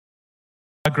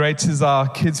How great is our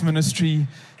kids ministry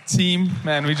team?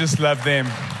 Man, we just love them.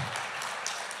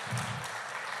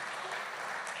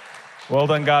 Well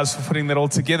done, guys, for putting that all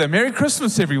together. Merry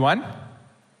Christmas, everyone.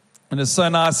 And it's so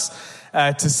nice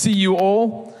to see you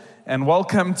all. And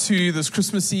welcome to this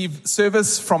Christmas Eve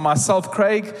service from myself,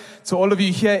 Craig, to all of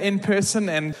you here in person,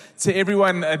 and to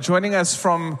everyone joining us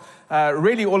from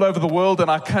really all over the world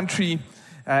and our country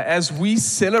as we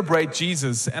celebrate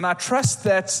Jesus. And I trust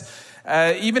that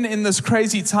even in this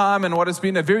crazy time and what has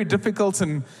been a very difficult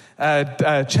and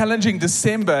challenging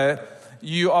December,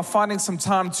 you are finding some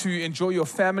time to enjoy your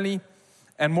family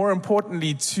and, more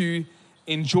importantly, to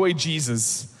enjoy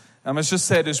Jesus. I must just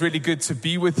say it is really good to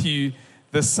be with you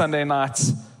this night,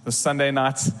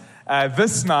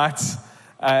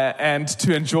 and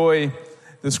to enjoy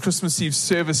this Christmas Eve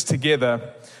service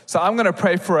together. So I'm going to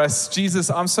pray for us. Jesus,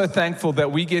 I'm so thankful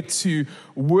that we get to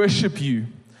worship you.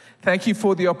 Thank you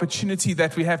for the opportunity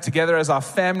that we have together as our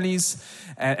families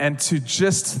and to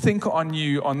just think on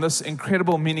you on this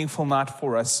incredible, meaningful night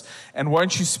for us. And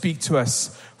won't you speak to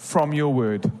us from your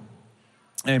word?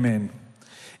 Amen.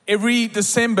 Every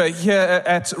December here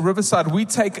at Riverside, we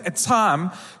take a time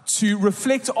to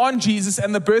reflect on Jesus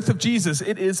and the birth of Jesus.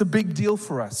 It is a big deal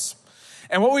for us.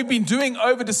 And what we've been doing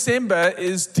over December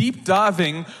is deep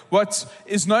diving what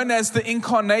is known as the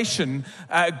incarnation,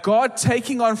 God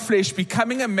taking on flesh,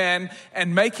 becoming a man,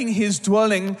 and making his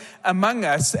dwelling among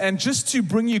us. And just to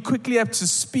bring you quickly up to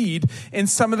speed in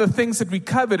some of the things that we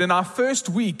covered, in our first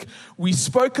week, we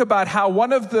spoke about how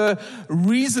one of the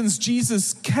reasons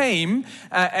Jesus came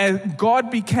and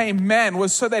God became man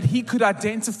was so that he could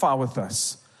identify with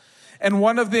us. And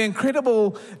one of the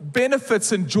incredible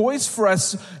benefits and joys for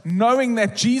us knowing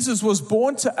that Jesus was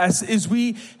born to us is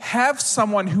we have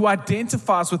someone who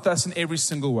identifies with us in every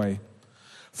single way.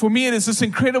 For me, it is this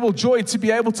incredible joy to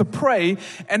be able to pray,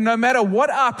 and no matter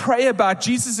what I pray about,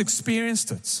 Jesus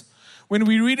experienced it. When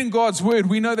we read in God's word,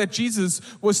 we know that Jesus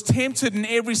was tempted in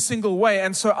every single way.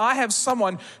 And so I have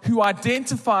someone who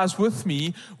identifies with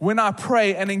me when I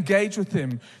pray and engage with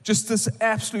him. Just this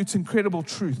absolute incredible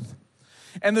truth.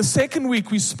 And the second week,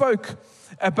 we spoke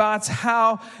about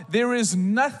how there is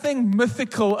nothing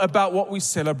mythical about what we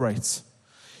celebrate.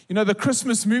 You know, the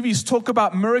Christmas movies talk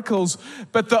about miracles,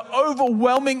 but the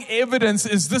overwhelming evidence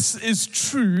is this is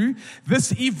true.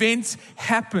 This event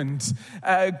happened.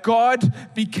 God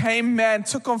became man,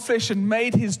 took on flesh, and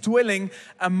made his dwelling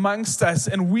amongst us.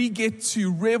 And we get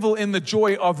to revel in the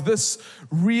joy of this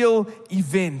real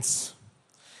event.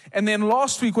 And then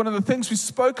last week, one of the things we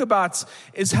spoke about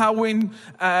is how when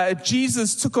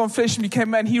Jesus took on flesh and became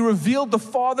man, he revealed the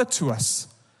Father to us.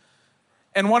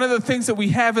 And one of the things that we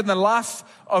have in the life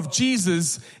of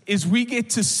Jesus is we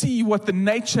get to see what the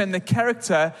nature and the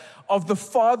character of the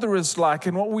Father is like.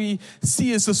 And what we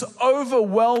see is this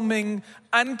overwhelming,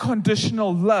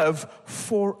 unconditional love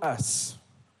for us.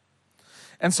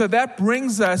 And so that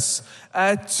brings us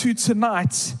to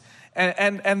tonight.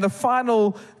 And the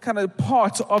final kind of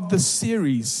part of the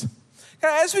series.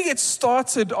 As we get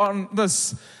started on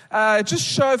this, just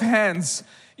show of hands.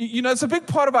 You know, it's a big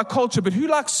part of our culture, but who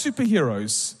likes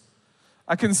superheroes?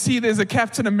 I can see there's a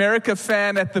Captain America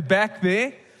fan at the back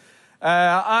there.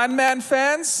 Iron Man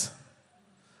fans?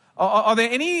 Are there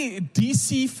any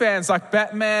DC fans like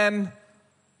Batman?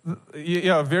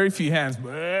 Yeah, very few hands.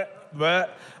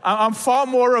 But I'm far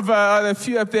more of a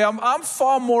few up there. I'm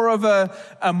far more of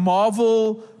a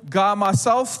Marvel guy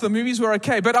myself. The movies were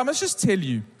okay, but I must just tell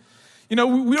you, you know,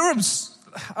 I don't want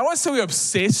to say we're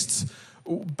obsessed,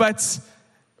 but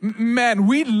man,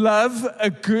 we love a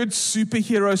good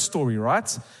superhero story,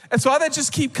 right? It's why they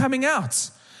just keep coming out.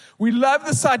 We love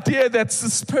this idea that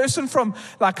this person from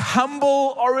like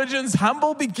humble origins,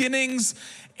 humble beginnings,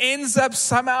 ends up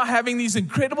somehow having these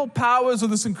incredible powers or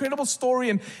this incredible story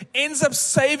and ends up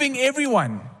saving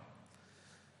everyone.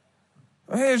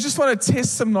 I just want to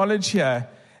test some knowledge here.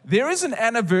 There is an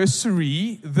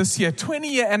anniversary this year,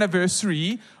 20-year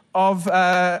anniversary of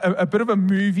a bit of a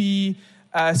movie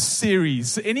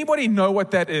series. Anybody know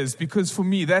what that is? Because for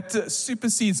me, that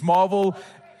supersedes Marvel.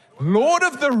 Lord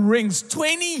of the Rings,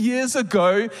 20 years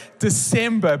ago,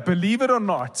 December, believe it or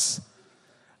not,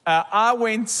 I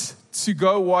went to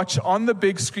go watch on the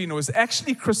big screen. It was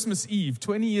actually Christmas Eve,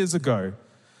 20 years ago,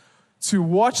 to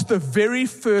watch the very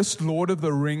first Lord of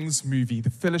the Rings movie, The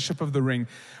Fellowship of the Ring,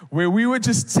 where we were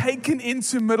just taken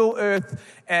into Middle Earth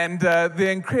and the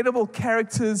incredible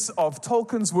characters of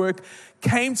Tolkien's work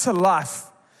came to life.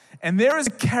 And there is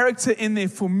a character in there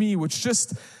for me, which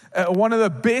just one of the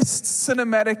best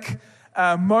cinematic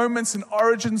moments and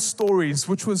origin stories,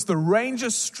 which was the Ranger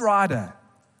Strider,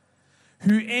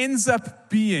 who ends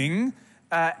up being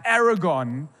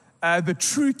Aragorn, the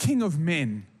true King of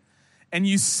men. And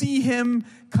you see him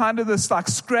kind of this like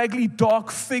scraggly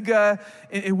dark figure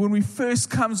when he first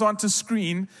comes onto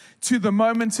screen, to the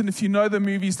moment, and if you know the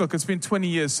movies, look, it's been 20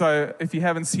 years, so if you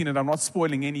haven't seen it, I'm not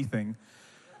spoiling anything,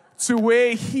 to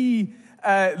where he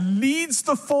leads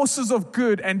the forces of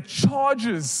good and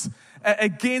charges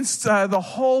against the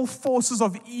whole forces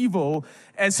of evil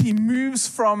as he moves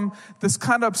from this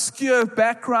kind of obscure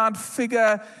background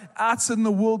figure out in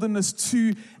the wilderness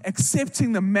to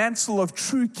accepting the mantle of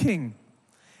true king.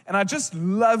 And I just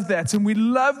love that. And we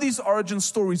love these origin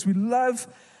stories. We love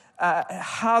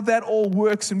how that all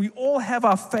works. And we all have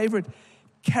our favorite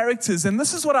characters. And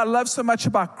this is what I love so much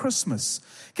about Christmas.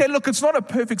 Okay, look, it's not a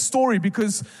perfect story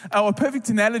or a perfect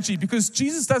analogy, because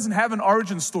Jesus doesn't have an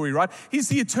origin story, right? He's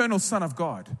the eternal Son of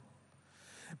God.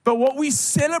 But what we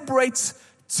celebrate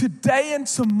today and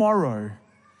tomorrow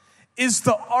is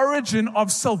the origin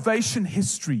of salvation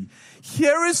history.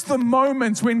 Here is the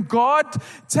moment when God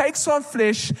takes on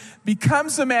flesh,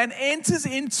 becomes a man, enters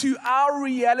into our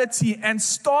reality, and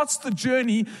starts the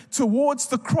journey towards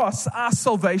the cross, our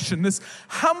salvation. This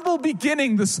humble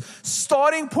beginning, this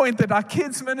starting point that our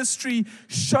kids' ministry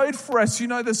showed for us. You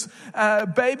know, this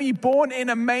baby born in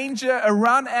a manger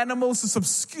around animals, this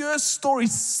obscure story,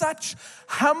 such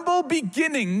humble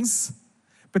beginnings,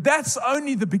 but that's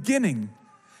only the beginning.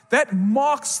 That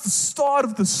marks the start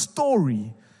of the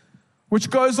story, which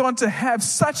goes on to have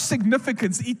such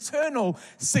significance, eternal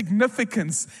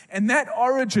significance. And that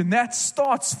origin, that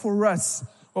starts for us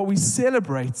what we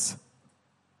celebrate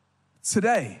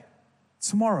today,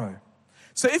 tomorrow.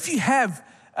 So if you have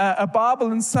a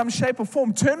Bible in some shape or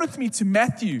form, turn with me to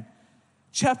Matthew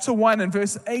chapter 1 and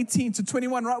verse 18 to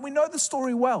 21. Right, we know the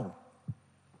story well.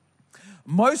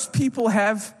 Most people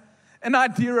have an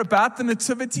idea about the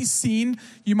nativity scene.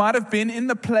 You might have been in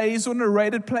the plays or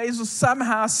narrated plays or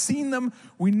somehow seen them.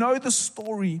 We know the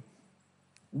story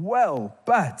well,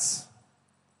 but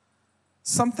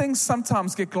some things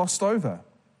sometimes get glossed over.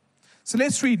 So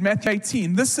let's read Matthew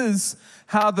 18. This is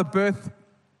how the birth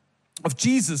of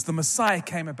Jesus, the Messiah,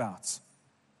 came about.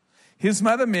 His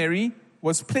mother Mary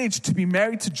was pledged to be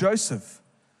married to Joseph,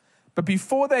 but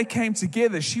before they came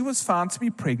together, she was found to be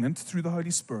pregnant through the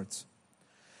Holy Spirit.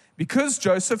 Because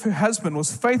Joseph, her husband,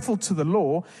 was faithful to the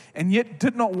law and yet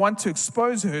did not want to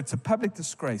expose her to public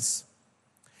disgrace,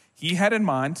 he had in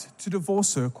mind to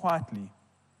divorce her quietly.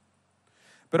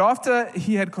 But after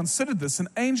he had considered this, an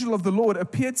angel of the Lord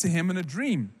appeared to him in a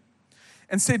dream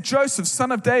and said, "Joseph,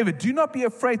 son of David, do not be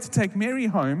afraid to take Mary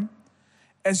home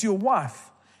as your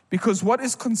wife, because what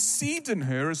is conceived in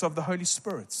her is of the Holy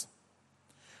Spirit.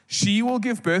 She will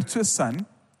give birth to a son,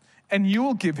 and you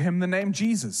will give him the name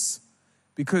Jesus,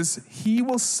 because he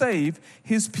will save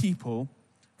his people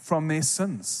from their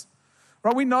sins."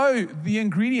 Right, we know the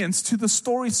ingredients to the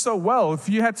story so well. If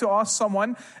you had to ask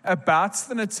someone about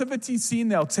the nativity scene,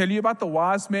 they'll tell you about the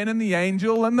wise men and the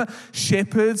angel and the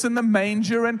shepherds and the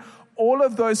manger and all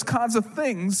of those kinds of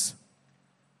things.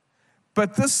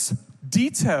 But this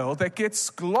detail that gets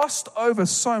glossed over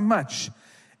so much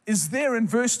is there in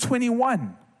verse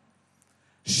 21.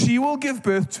 She will give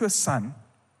birth to a son,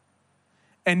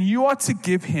 and you are to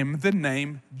give him the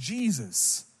name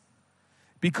Jesus,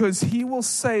 because he will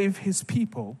save his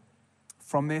people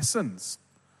from their sins.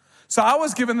 So I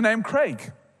was given the name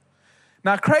Craig.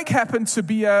 Now, Craig happened to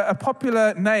be a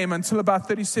popular name until about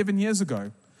 37 years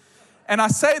ago. And I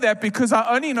say that because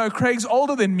I only know Craigs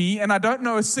older than me, and I don't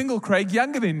know a single Craig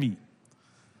younger than me.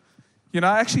 You know,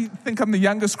 I actually think I'm the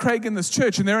youngest Craig in this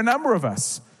church, and there are a number of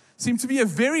us. Seems to be a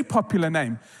very popular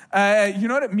name. You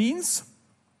know what it means?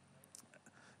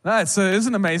 No, it's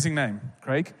an amazing name,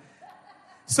 Craig.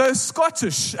 So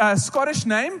Scottish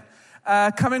name,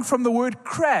 coming from the word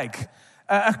crag,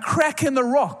 a crack in the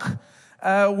rock,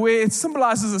 where it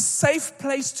symbolizes a safe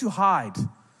place to hide.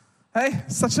 Hey,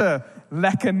 such a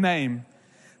lacquer name.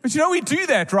 But you know, we do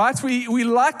that, right? We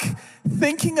like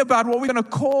thinking about what we're going to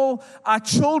call our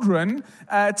children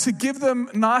to give them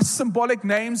nice symbolic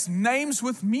names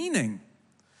with meaning.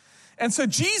 And so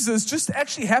Jesus just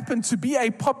actually happened to be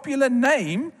a popular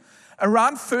name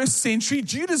around first century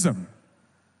Judaism.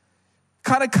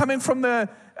 Kind of coming from the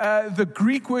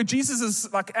Greek word, Jesus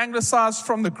is like anglicized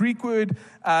from the Greek word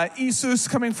Isus,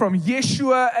 coming from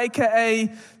Yeshua,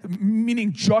 aka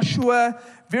meaning Joshua.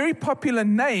 Very popular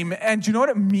name. And you know what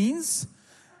it means?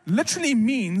 Literally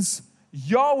means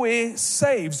Yahweh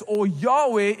saves, or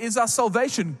Yahweh is our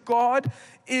salvation. God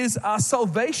is our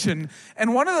salvation.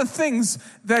 And one of the things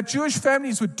that Jewish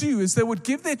families would do is they would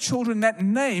give their children that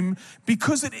name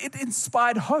because it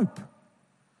inspired hope.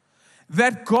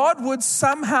 That God would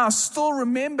somehow still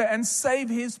remember and save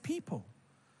his people.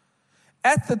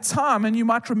 At the time, and you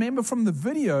might remember from the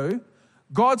video,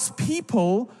 God's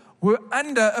people were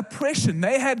under oppression.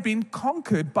 They had been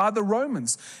conquered by the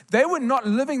Romans. They were not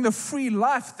living the free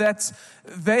life that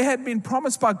they had been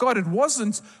promised by God. It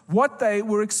wasn't what they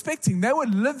were expecting. They were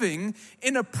living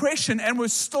in oppression and were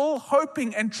still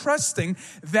hoping and trusting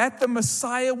that the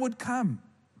Messiah would come.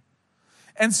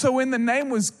 And so when the name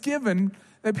was given,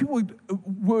 that people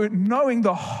were knowing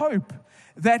the hope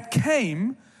that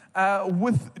came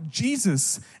with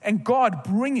Jesus and God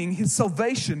bringing his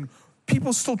salvation,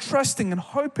 people still trusting and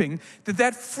hoping that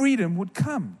that freedom would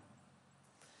come.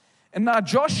 And now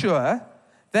Joshua,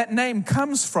 that name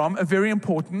comes from a very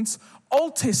important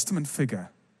Old Testament figure.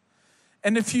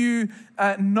 And if you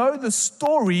know the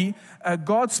story,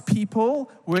 God's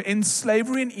people were in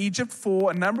slavery in Egypt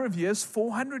for a number of years,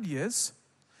 400 years.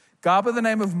 A guy by the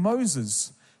name of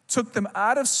Moses took them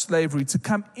out of slavery to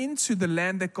come into the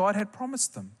land that God had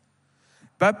promised them.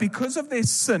 But because of their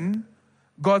sin,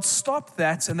 God stopped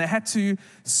that, and they had to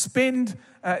spend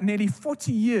nearly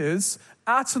 40 years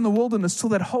out in the wilderness till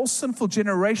that whole sinful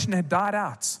generation had died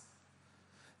out.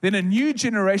 Then a new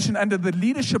generation under the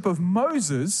leadership of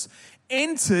Moses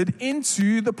entered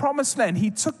into the promised land. He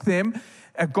took them,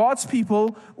 God's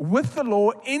people, with the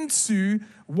law into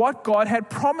what God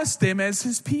had promised them as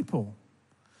his people.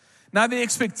 Now the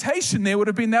expectation there would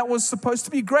have been that was supposed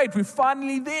to be great. We're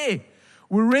finally there.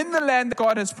 We're in the land that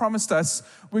God has promised us.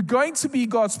 We're going to be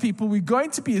God's people. We're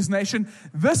going to be his nation.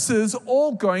 This is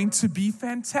all going to be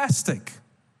fantastic.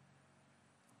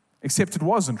 Except it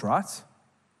wasn't, right?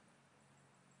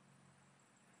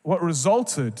 What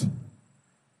resulted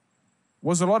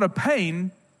was a lot of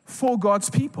pain for God's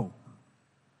people.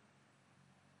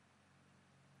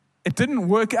 It didn't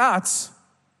work out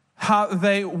how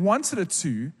they wanted it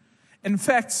to. In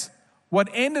fact, what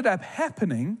ended up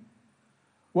happening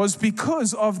was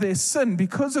because of their sin,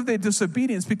 because of their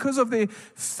disobedience, because of their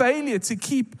failure to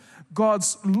keep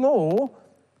God's law,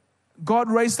 God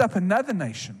raised up another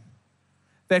nation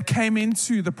that came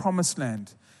into the promised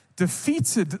land,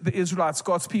 defeated the Israelites,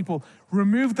 God's people,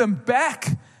 removed them back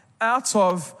out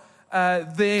of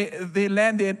their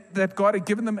land that God had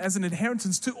given them as an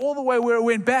inheritance, to all the way where it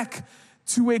went back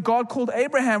to where God called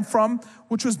Abraham from,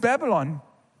 which was Babylon.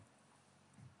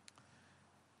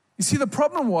 You see, the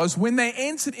problem was when they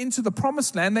entered into the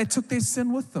promised land, they took their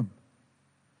sin with them.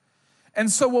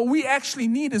 And so what we actually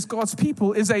need as God's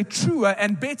people is a truer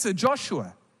and better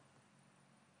Joshua.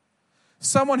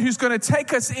 Someone who's going to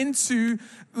take us into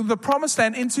the promised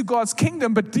land, into God's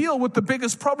kingdom, but deal with the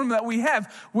biggest problem that we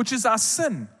have, which is our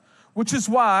sin, which is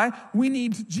why we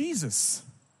need Jesus,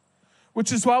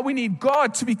 which is why we need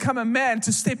God to become a man,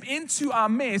 to step into our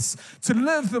mess, to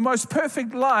live the most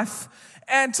perfect life,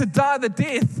 and to die the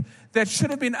death that should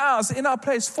have been ours in our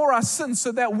place for our sins,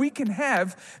 so that we can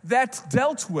have that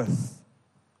dealt with.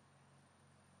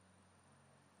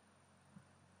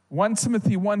 1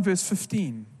 Timothy 1 verse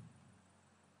 15.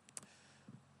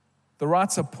 The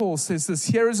writer Paul says this: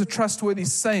 here is a trustworthy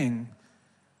saying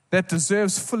that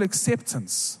deserves full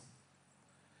acceptance.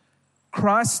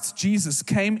 Christ Jesus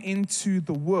came into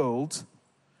the world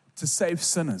to save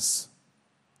sinners.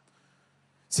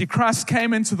 See, Christ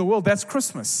came into the world, that's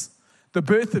Christmas, the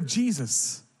birth of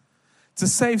Jesus. To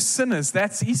save sinners,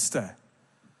 that's Easter.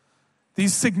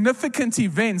 These significant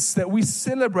events that we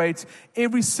celebrate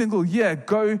every single year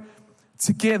go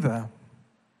together.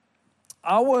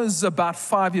 I was about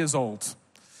 5 years old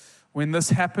when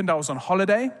this happened. I was on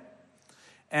holiday,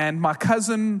 and my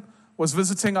cousin was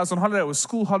visiting. I was on holiday. It was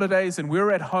school holidays, and we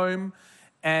were at home,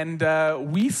 and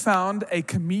we found a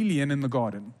chameleon in the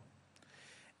garden.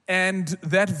 And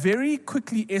that very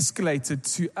quickly escalated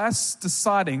to us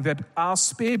deciding that our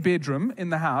spare bedroom in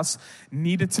the house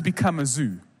needed to become a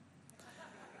zoo.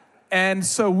 And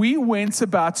so we went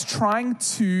about trying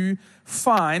to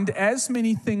find as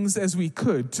many things as we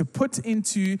could to put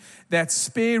into that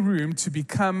spare room to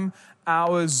become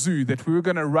our zoo that we were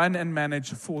going to run and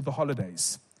manage for the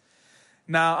holidays.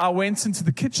 Now, I went into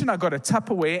the kitchen, I got a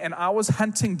Tupperware, and I was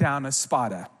hunting down a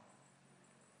spider.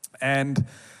 And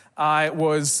I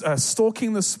was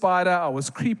stalking the spider. I was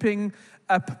creeping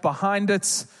up behind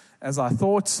it, as I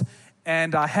thought.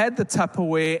 And I had the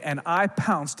Tupperware, and I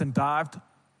pounced and dived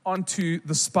onto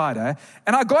the spider,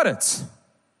 and I got it.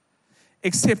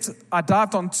 Except I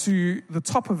dived onto the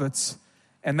top of it,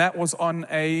 and that was on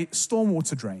a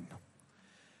stormwater drain,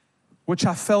 which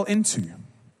I fell into.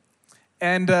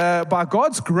 And by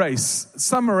God's grace,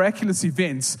 some miraculous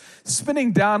events,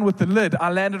 spinning down with the lid, I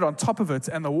landed on top of it,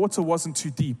 and the water wasn't too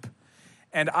deep.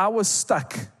 And I was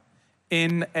stuck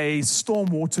in a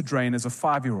stormwater drain as a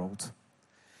 5-year-old.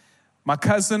 My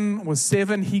cousin was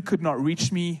 7. He could not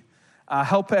reach me. Our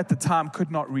helper at the time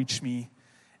could not reach me.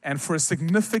 And for a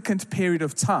significant period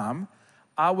of time,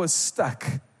 I was stuck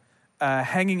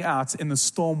hanging out in the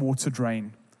stormwater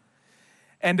drain.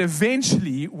 And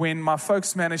eventually, when my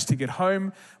folks managed to get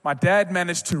home, my dad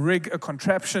managed to rig a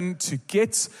contraption to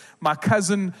get my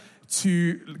cousin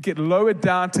to get lowered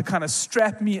down to kind of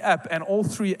strap me up. And all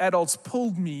three adults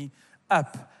pulled me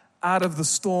up out of the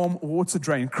storm water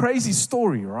drain. Crazy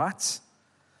story, right?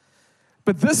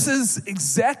 But this is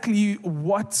exactly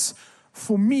what,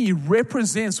 for me,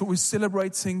 represents what we're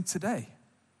celebrating today.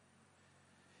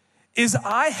 Is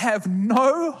I have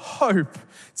no hope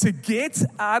to get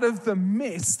out of the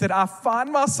mess that I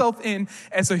find myself in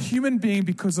as a human being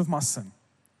because of my sin.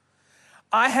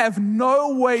 I have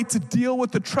no way to deal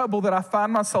with the trouble that I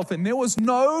found myself in. There was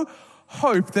no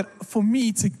hope that for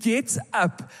me to get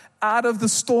up out of the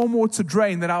stormwater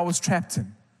drain that I was trapped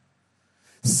in.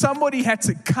 Somebody had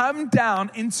to come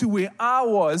down into where I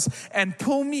was and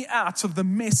pull me out of the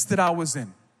mess that I was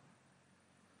in.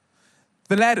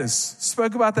 The ladders,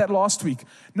 spoke about that last week.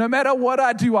 No matter what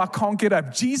I do, I can't get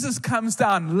up. Jesus comes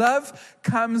down. Love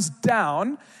comes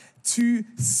down to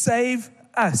save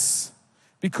us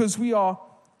because we are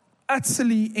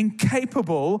utterly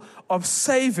incapable of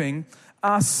saving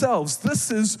ourselves.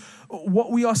 This is what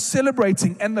we are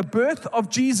celebrating. And the birth of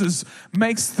Jesus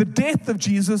makes the death of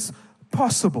Jesus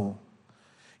possible.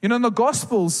 You know, in the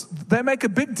Gospels, they make a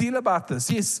big deal about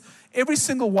this. Yes, every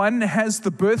single one has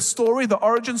the birth story, the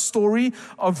origin story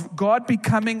of God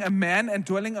becoming a man and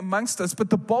dwelling amongst us. But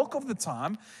the bulk of the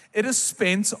time, it is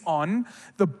spent on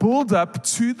the build-up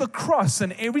to the cross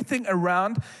and everything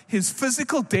around his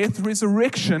physical death,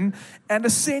 resurrection, and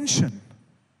ascension.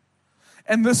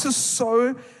 And this is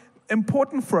so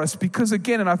important for us because,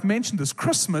 again, and I've mentioned this,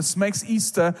 Christmas makes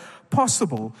Easter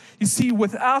possible. You see,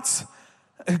 without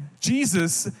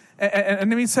Jesus,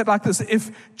 and let me say it like this, if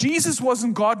Jesus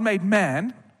wasn't God made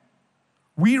man,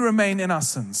 we remain in our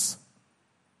sins.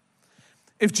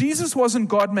 If Jesus wasn't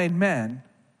God made man,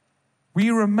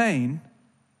 we remain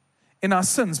in our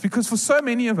sins because for so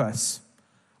many of us,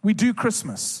 we do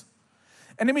Christmas.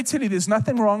 And let me tell you, there's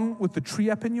nothing wrong with the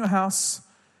tree up in your house,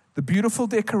 the beautiful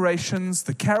decorations,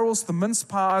 the carols, the mince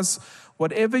pies,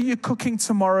 whatever you're cooking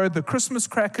tomorrow, the Christmas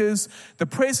crackers, the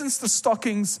presents, the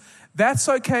stockings. That's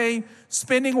okay.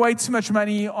 Spending way too much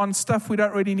money on stuff we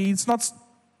don't really need. It's not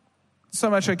so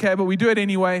much okay, but we do it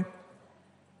anyway.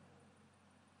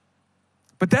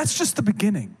 But that's just the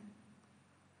beginning.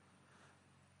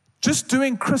 Just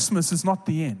doing Christmas is not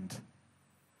the end.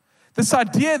 This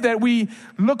idea that we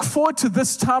look forward to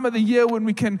this time of the year when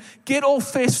we can get all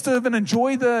festive and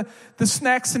enjoy the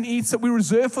snacks and eats that we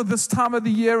reserve for this time of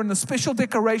the year and the special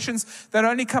decorations that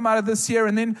only come out of this year.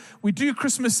 And then we do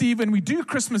Christmas Eve and we do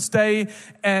Christmas Day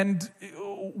and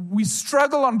we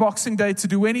struggle on Boxing Day to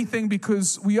do anything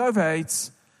because we overate.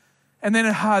 And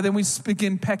then we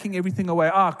begin packing everything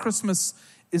away. Christmas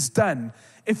is done.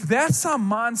 If that's our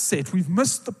mindset, we've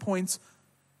missed the point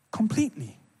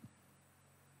completely.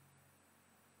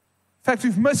 In fact,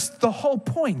 we've missed the whole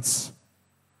point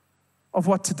of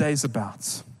what today's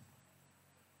about.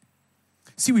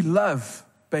 See, we love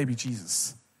baby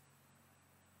Jesus.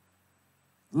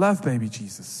 Love baby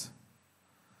Jesus.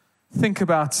 Think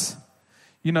about,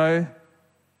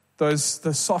 those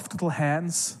soft little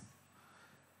hands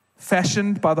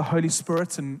fashioned by the Holy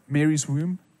Spirit in Mary's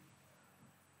womb.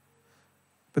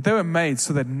 But they were made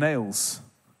so that nails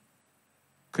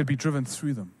could be driven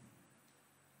through them.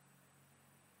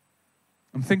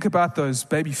 And think about those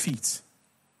baby feet.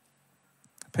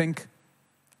 Pink,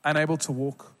 unable to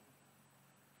walk.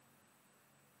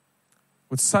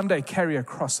 Would someday carry a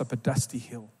cross up a dusty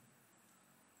hill.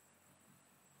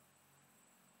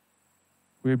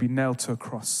 We would be nailed to a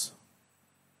cross.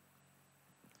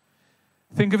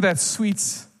 Think of that sweet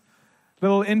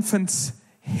little infant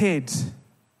head.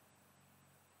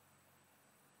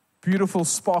 Beautiful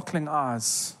sparkling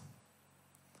eyes.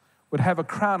 Would have a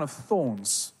crown of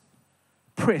thorns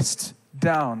pressed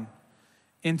down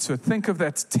into it. Think of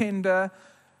that tender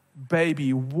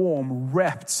baby, warm,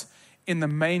 wrapped in the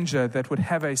manger that would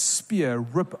have a spear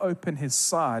rip open his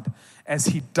side as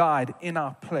he died in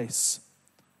our place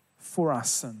for our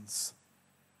sins.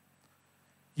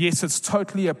 Yes, it's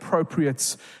totally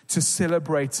appropriate to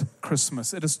celebrate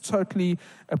Christmas. It is totally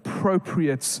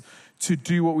appropriate to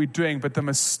do what we're doing, but the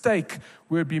mistake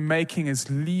we'd be making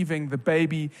is leaving the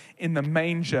baby in the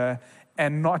manger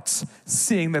and not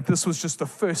seeing that this was just the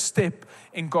first step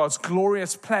in God's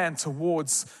glorious plan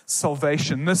towards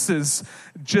salvation. This is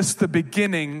just the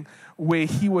beginning where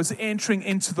he was entering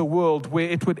into the world, where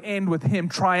it would end with him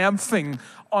triumphing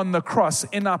on the cross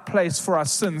in our place for our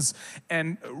sins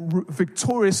and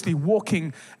victoriously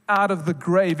walking out of the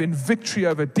grave in victory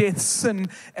over death, sin,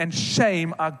 and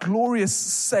shame, our glorious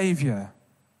Savior.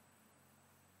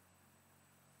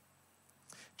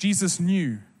 Jesus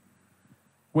knew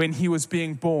when he was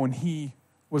being born, he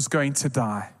was going to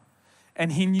die.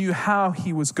 And he knew how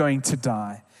he was going to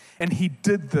die. And he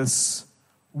did this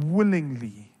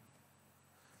willingly.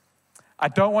 I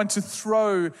don't want to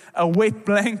throw a wet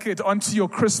blanket onto your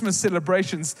Christmas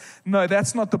celebrations. No,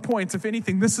 that's not the point. If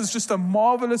anything, this is just a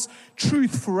marvelous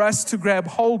truth for us to grab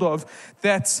hold of,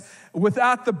 that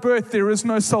without the birth, there is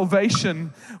no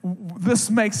salvation. This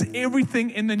makes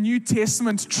everything in the New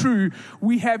Testament true.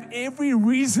 We have every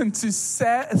reason to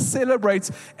celebrate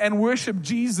and worship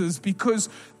Jesus, because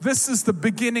this is the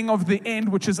beginning of the end,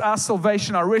 which is our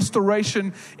salvation, our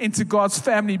restoration into God's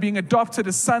family, being adopted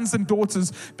as sons and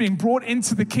daughters, being brought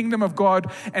into the kingdom of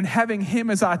God, and having Him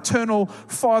as our eternal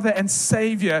Father and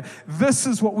Savior. This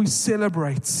is what we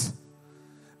celebrate.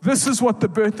 This is what the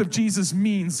birth of Jesus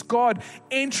means. God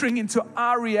entering into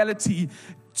our reality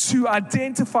to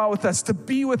identify with us, to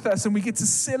be with us, and we get to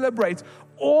celebrate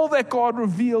all that God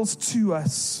reveals to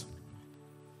us.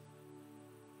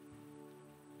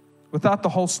 Without the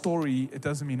whole story, it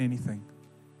doesn't mean anything.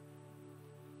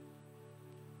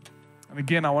 And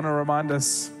again, I want to remind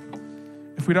us,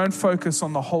 if we don't focus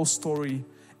on the whole story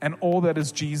and all that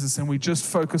is Jesus, and we just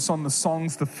focus on the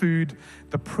songs, the food,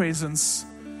 the presents,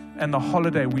 and the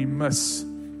holiday, we miss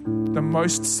the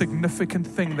most significant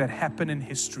thing that happened in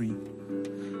history.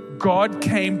 God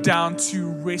came down to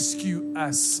rescue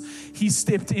us. He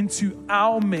stepped into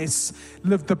our mess,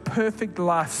 lived the perfect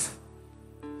life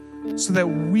so that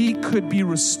we could be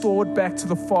restored back to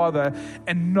the Father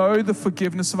and know the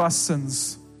forgiveness of our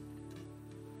sins.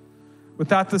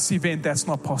 Without this event, that's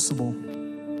not possible.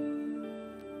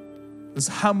 This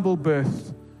humble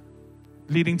birth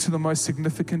leading to the most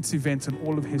significant event in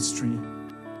all of history.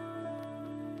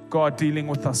 God dealing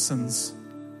with our sins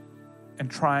and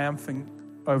triumphing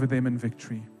over them in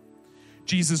victory.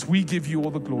 Jesus, we give you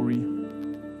all the glory.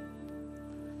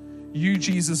 You,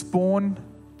 Jesus, born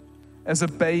as a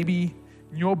baby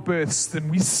in your births, then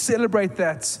we celebrate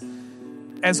that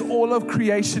as all of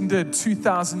creation did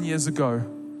 2,000 years ago.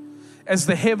 As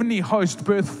the heavenly host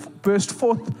burst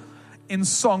forth in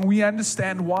song, we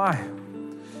understand why.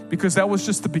 Because that was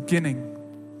just the beginning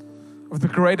of the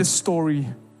greatest story,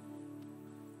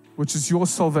 which is your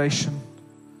salvation,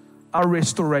 our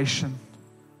restoration,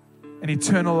 and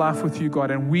eternal life with you, God.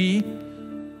 And we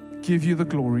give you the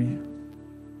glory.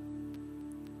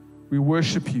 We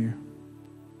worship you.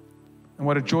 And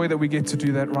what a joy that we get to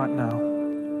do that right now.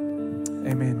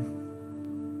 Amen.